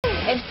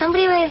If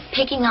somebody was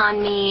picking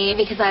on me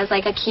because I was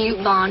like a cute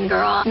blonde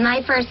girl,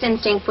 my first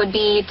instinct would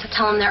be to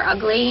tell them they're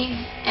ugly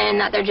and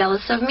that they're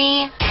jealous of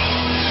me.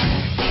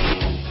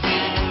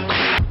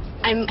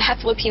 I'm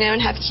half Filipino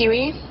and half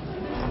Kiwi.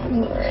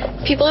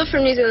 People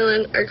from New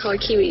Zealand are called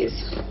Kiwis.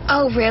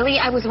 Oh, really?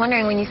 I was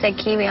wondering when you said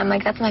Kiwi. I'm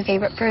like, that's my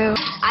favorite fruit.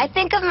 I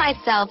think of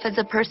myself as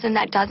a person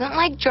that doesn't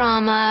like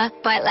drama,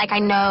 but, like, I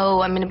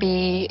know I'm going to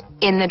be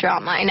in the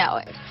drama. I know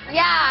it.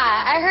 Yeah,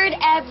 I heard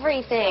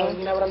everything. Oh,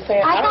 you know what I'm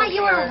saying? I thought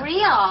you were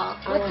real.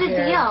 What's the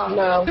deal?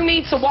 No. You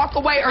need to walk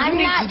away or you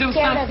need to do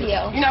something. I'm not scared of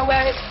you. You know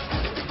what?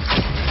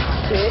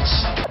 Bitch.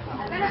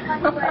 I've got a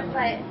funny word,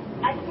 but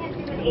I can't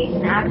do an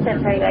Asian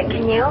accent very good.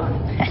 Can you?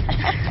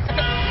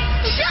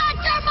 Shut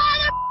your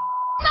mother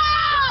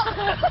mouth!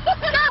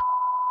 No,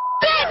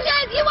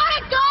 bitches, you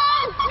wanna go?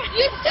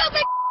 You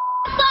stupid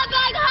look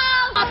like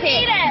hoe!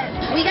 Okay,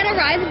 we gotta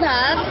rise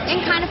above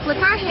and kind of flip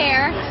our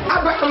hair.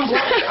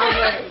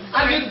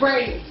 I get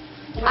braids.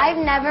 I've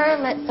never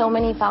met so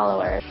many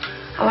followers.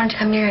 I wanted to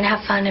come here and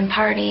have fun and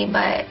party,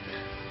 but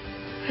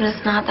I'm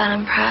just not that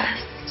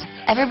impressed.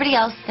 Everybody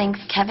else thinks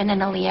Kevin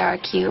and Aaliyah are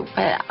cute,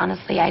 but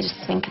honestly, I just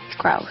think it's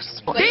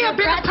gross. Be a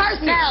bigger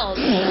person.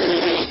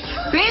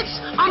 Bitch,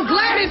 I'm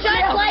glad it's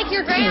Just like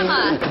your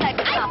grandma. I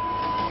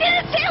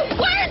didn't say a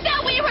word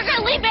that we were going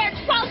to leave there at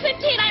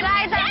 12:15.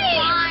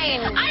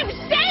 I'm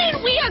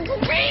saying we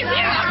agree. We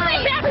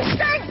are never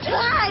start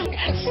time.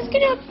 She's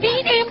gonna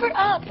beat Amber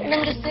up. And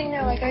I'm just sitting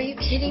there like, are you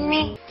kidding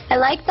me? I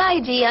like the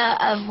idea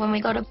of when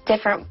we go to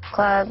different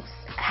clubs,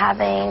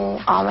 having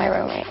all my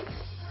roommates.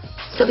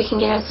 So we can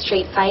get in a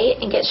street fight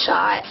and get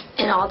shot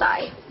and all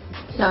die.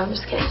 No, I'm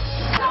just kidding.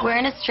 We're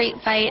in a street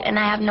fight and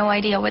I have no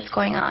idea what's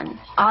going on.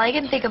 All I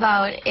can think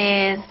about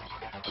is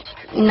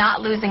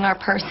not losing our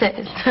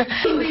purses.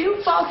 Did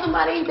you fall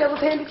somebody that was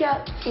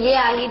handicapped?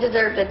 Yeah, he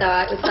deserved it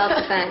though. It was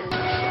self-defense.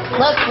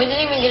 Look, we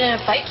didn't even get in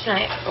a fight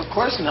tonight. Of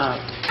course not.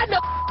 I had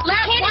no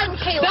last one.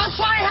 That's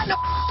why I had no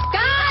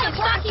Guys!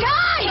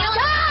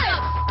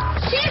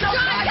 She's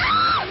driving.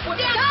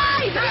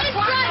 Guys! She's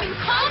driving.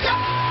 Call the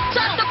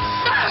shut the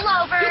hell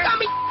over. You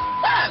got me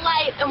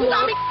light and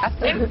warm. I'm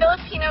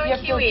Filipino and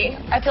Kiwi.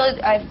 I feel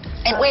like I...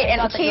 And wait,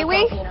 and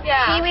Kiwi?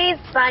 Yeah. Kiwi's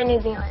by New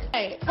Zealand.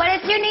 What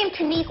is your name,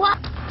 Taniqua?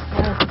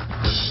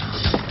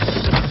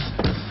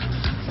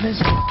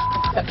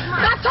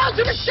 I told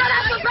you to shut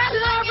up the rest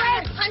of the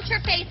red. Punch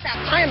your face up.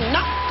 I am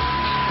not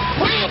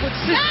playing with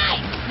this.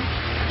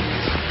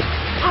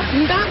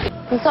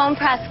 I'm so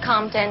impressed,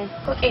 Compton.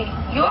 Okay,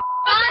 you're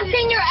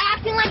Compton, you're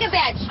acting like a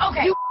bitch.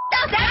 okay. You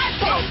That's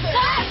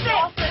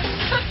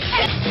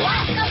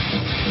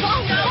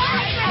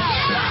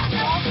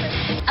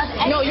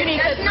No, you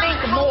need to think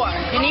more.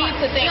 You need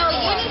to think No,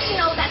 more. you need to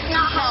know that's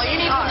not how. No, you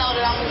need to know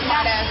that I'm a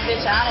smart ass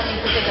bitch. I don't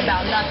need to think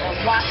about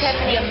nothing. Why kept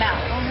your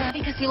mouth?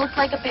 Because he looks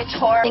like a bitch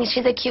whore. I think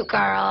she's a cute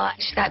girl.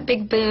 She's got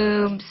big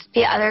boobs.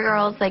 The other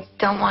girls, like,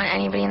 don't want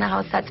anybody in the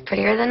house that's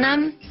prettier than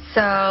them.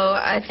 So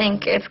I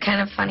think it's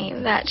kind of funny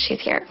that she's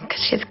here because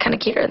she's kind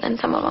of cuter than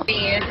some of them.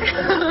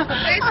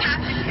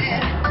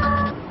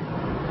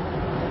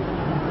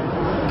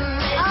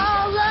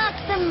 Oh, look,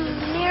 the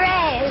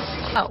mirrors.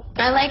 Oh,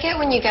 I like it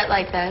when you get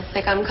like this.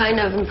 Like, I'm kind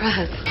of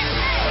impressed.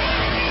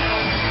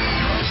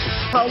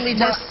 Totally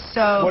just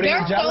so. What are you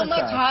They're so jealous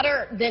much of?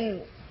 hotter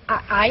than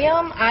I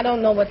am. I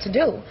don't know what to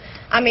do.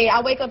 I mean,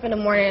 I wake up in the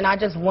morning and I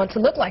just want to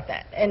look like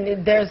that.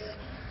 And there's,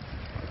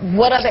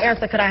 what other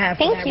answer could I have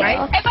for Thank that, you.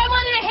 right? If I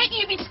wanted to hit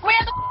you, you'd be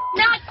square the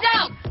knocked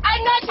out.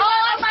 I'm not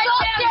doing I'm so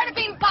scared of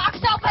being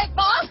boxed out by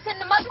boss and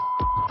the mother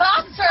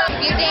boxer.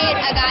 You date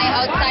a guy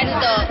outside of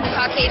the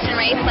Caucasian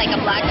race, like a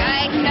black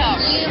guy? No.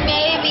 You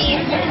may be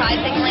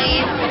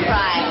surprisingly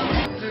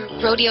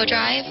surprised. Rodeo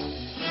Drive?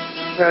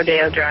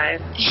 Rodeo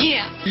Drive.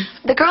 Yeah.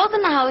 The girls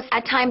in the house,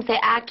 at times, they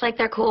act like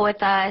they're cool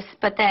with us,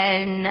 but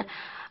then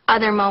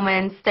other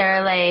moments,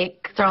 they're,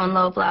 like, throwing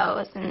low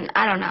blows, and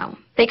I don't know.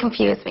 They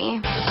confuse me.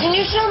 Can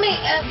you show me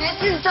if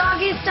this is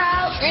doggy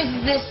style or is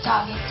this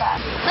doggy style?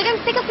 Like, I'm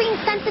sick of being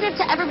sensitive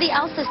to everybody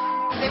else's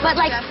but,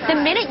 like, the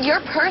minute your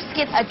purse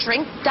gets a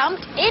drink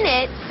dumped in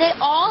it, they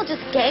all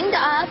just ganged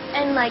up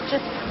and, like,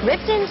 just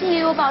ripped into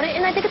you about it,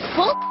 and I think it's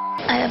bull.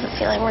 I have a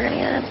feeling we're going to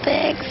get in a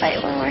big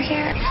fight when we're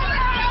here.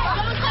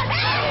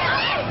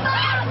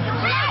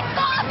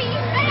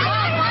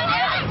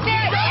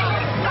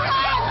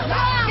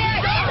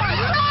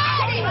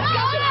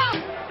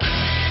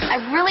 I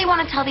really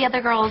want to tell the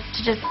other girls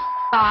to just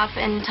off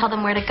and tell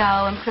them where to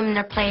go and put them in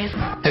their place.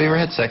 Have you ever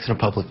had sex in a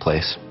public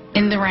place?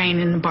 In the rain,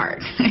 in the park.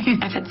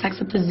 I've had sex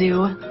at the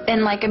zoo.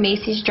 In like a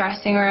Macy's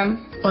dressing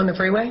room. On the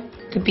freeway?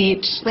 The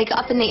beach. Like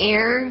up in the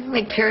air,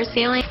 like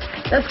parasailing.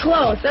 That's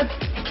close. That's...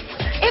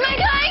 Am I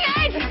doing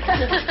it?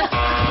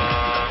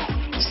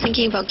 Just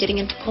thinking about getting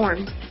into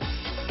porn.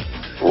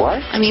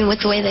 What? I mean,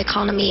 with the way the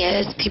economy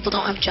is, people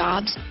don't have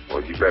jobs.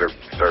 Well, you better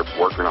start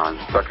working on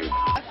sucking.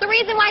 The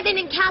reason why they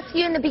didn't cast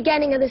you in the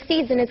beginning of the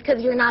season is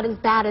because you're not as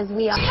bad as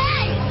we are.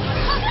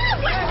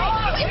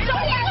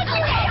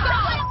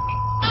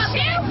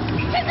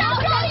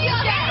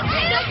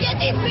 Get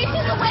these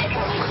bitches away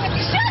from me.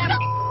 Shut the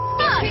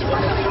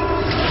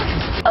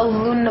up!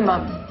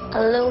 Aluminum.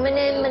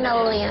 Aluminum and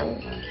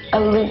oleum.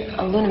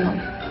 Aluminum.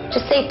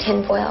 Just say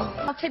tinfoil.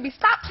 Tiffany,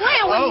 stop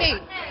playing with me.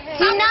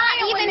 Do not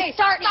even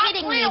start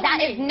hitting me. That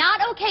is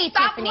not okay,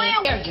 Tiffany.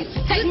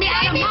 Take me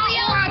out of my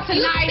world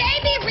tonight. You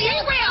stay be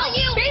real.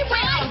 Be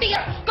real.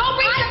 Go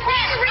read your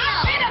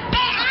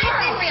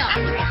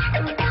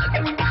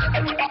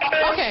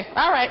Okay,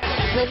 all right.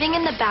 Living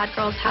in the bad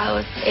girl's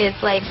house is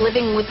like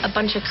living with a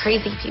bunch of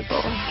crazy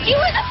people. You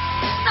were the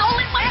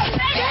stolen my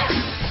face.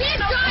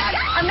 She's good.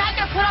 I'm not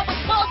gonna put up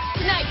with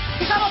bullshit tonight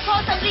because I'm gonna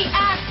pull somebody's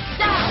ass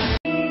down.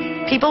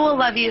 People will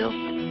love you.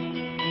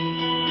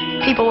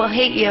 People will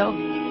hate you.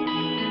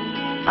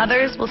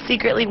 Others will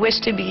secretly wish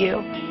to be you.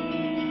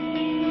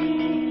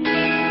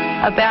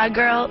 A bad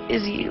girl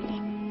is you.